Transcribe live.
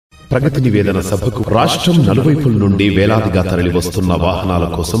ప్రగతి నివేదన సభకు రాష్ట్రం నలువైపుల నుండి వేలాదిగా తరలి వస్తున్న వాహనాల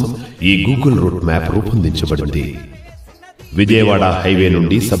కోసం ఈ గూగుల్ రూట్ మ్యాప్ రూపొందించబడింది. విజయవాడ హైవే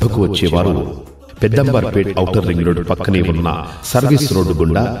నుండి సభకు వచ్చేవారు పెద్దంబర్పేట్ ఔటర్ రింగ్ రోడ్ పక్కనే ఉన్న సర్వీస్ రోడ్డు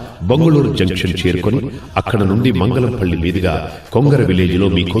గుండా బొంగళూరు జంక్షన్ చేరుకొని అక్కడ నుండి మంగళంపల్లి మీదుగా కొంగర విలేజ్ లో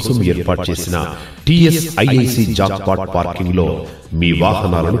మీకోసం ఏర్పాటు చేసిన TSIIC జాక్పాట్ పార్కింగ్ లో మీ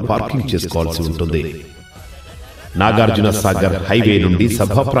వాహనాలను పార్కింగ్ చేసుకోవాల్సి ఉంటుంది. నాగార్జున సాగర్ హైవే నుండి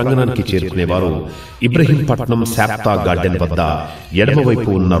సభా ప్రాంగణానికి చేరుకునేవారు ఇబ్రహీంపట్నం శాప్తా గార్డెన్ వద్ద ఎడమవైపు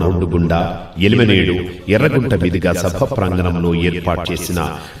ఉన్న రోడ్డు గుండా ఎలిమనేడు ఎర్రగుంట మీదుగా సభా ప్రాంగణంలో ఏర్పాటు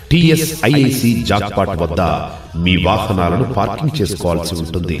చేసిన TSIIC జాక్పాట్ వద్ద మీ వాహనాలను పార్కింగ్ చేసుకోవాల్సి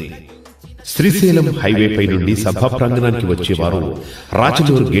ఉంటుంది. శ్రీశైలం హైవేపై నుండి సభా ప్రాంగణానికి వచ్చేవారు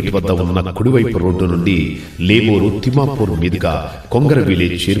రాచలూరు గేట్ వద్ద ఉన్న కుడివైపు రోడ్డు నుండి లేమూరు తిమ్మాపూర్ మీదుగా కొంగర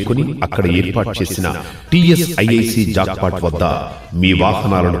విలేజ్ చేరుకుని అక్కడ ఏర్పాటు చేసిన TSIIC జాక్పాట్ వద్ద మీ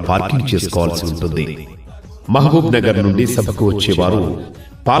వాహనాలను పార్కింగ్ చేసుకోవాల్సి ఉంటుంది. మహబూబ్ నగర్ నుండి సభకు వచ్చేవారు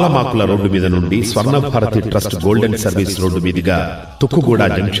పాలమాకుల రోడ్డు మీద నుండి Swarnabharathi trust golden service road మీదుగా తుక్కుగూడ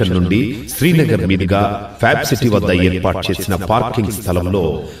జంక్షన్ నుండి శ్రీనగర్ మీదుగా ఫ్యాబ్ సిటీ వద్ద ఏర్పాటు చేసిన పార్కింగ్ స్థలంలో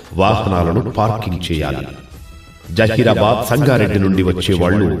వాహనాలను పార్కింగ్ చేయాలి. జహీరాబాద్ సంగారెడ్డి నుండి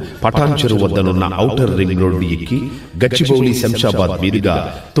వచ్చేవాళ్లు పటాన్చెరు వద్దనున్న ఔటర్ రింగ్ రోడ్డు ఎక్కి గచ్చిబౌలి శంషాబాద్ మీదుగా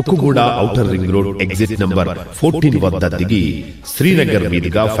Tukkuguda outer ring road exit number 14 వద్ద దిగి శ్రీనగర్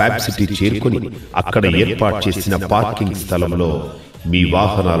మీదుగా ఫ్యాబ్ సిటీ చేరుకుని అక్కడ ఏర్పాటు చేసిన పార్కింగ్ స్థలంలో మీ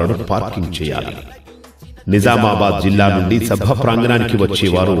వాహనాలను పార్కింగ్ చేయాలి. నిజామాబాద్ జిల్లా నుండి సభా ప్రాంగణానికి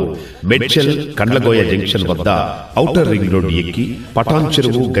వచ్చేవారు మెడ్చల్ కండ్లగోయ జంక్షన్ వద్ద ఔటర్ రింగ్ రోడ్ ఎక్కి పటాన్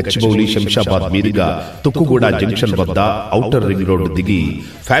చెరువు గచ్చిబౌలి శంషాబాద్ మీదుగా తుక్కుగూడ జంక్షన్ వద్ద ఔటర్ రింగ్ రోడ్ దిగి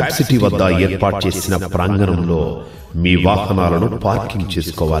ఫ్యాబ్ సిటీ వద్ద ఏర్పాటు చేసిన ప్రాంగణంలో మీ వాహనాలను పార్కింగ్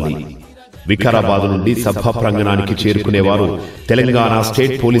చేసుకోవాలి. వికారాబాద్ నుండి సభా ప్రాంగణానికి చేరుకునేవారు Telangana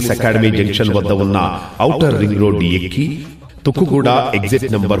state police academy junction వద్ద ఉన్న ఔటర్ రింగ్ రోడ్ ఎక్కి తుక్కుగూడ ఎగ్జిట్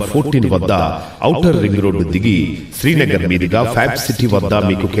నంబర్ 14 వద్ద ఔటర్ రింగ్ రోడ్డు దిగి శ్రీనగర్ మీదుగా ఫ్యాబ్ సిటీ వద్ద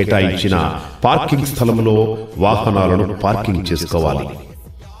మీకు కేటాయించిన పార్కింగ్ స్థలంలో వాహనాలను పార్కింగ్ చేసుకోవాలి.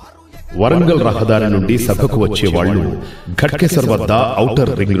 వరంగల్ రహదారి నుండి సభకు వచ్చేవాళ్లు ఘట్కేసర్ వద్ద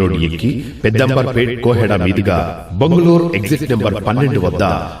ఔటర్ రింగ్ రోడ్ ఎక్కి పెద్దంబర్పేట్ కోహెడ మీదుగా బొంగళూరు ఎగ్జిట్ నెంబర్ 12 వద్ద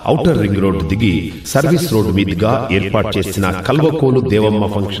ఔటర్ రింగ్ రోడ్ దిగి సర్వీస్ రోడ్ మీదుగా ఏర్పాటు చేసిన కల్వకోలు దేవమ్మ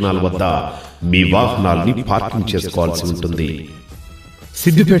ఫంక్షన్ హాల్ వద్ద మీ వాహనాల్ని పార్కింగ్ చేసుకోవాల్సి ఉంటుంది.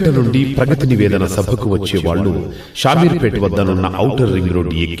 సిద్దిపేట నుండి ప్రగతి నివేదన సభకు వచ్చేవాళ్లు షామీర్పేట వద్దనున్న ఔటర్ రింగ్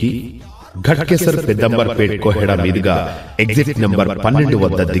రోడ్ ఎక్కి ఘట్కేసర్ పెద్దంబర్పేట్ కోహెడ మీదుగా ఎగ్జిట్ నెంబర్ 12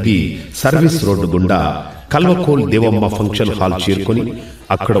 వద్ద దిగి సర్వీస్ రోడ్డు గుండా కల్వకోల్ దేవమ్మ ఫంక్షన్ హాల్ చేరుకొని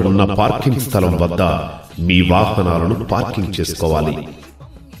అక్కడ ఉన్న పార్కింగ్ స్థలం వద్ద మీ వాహనాలను పార్కింగ్ చేసుకోవాలి.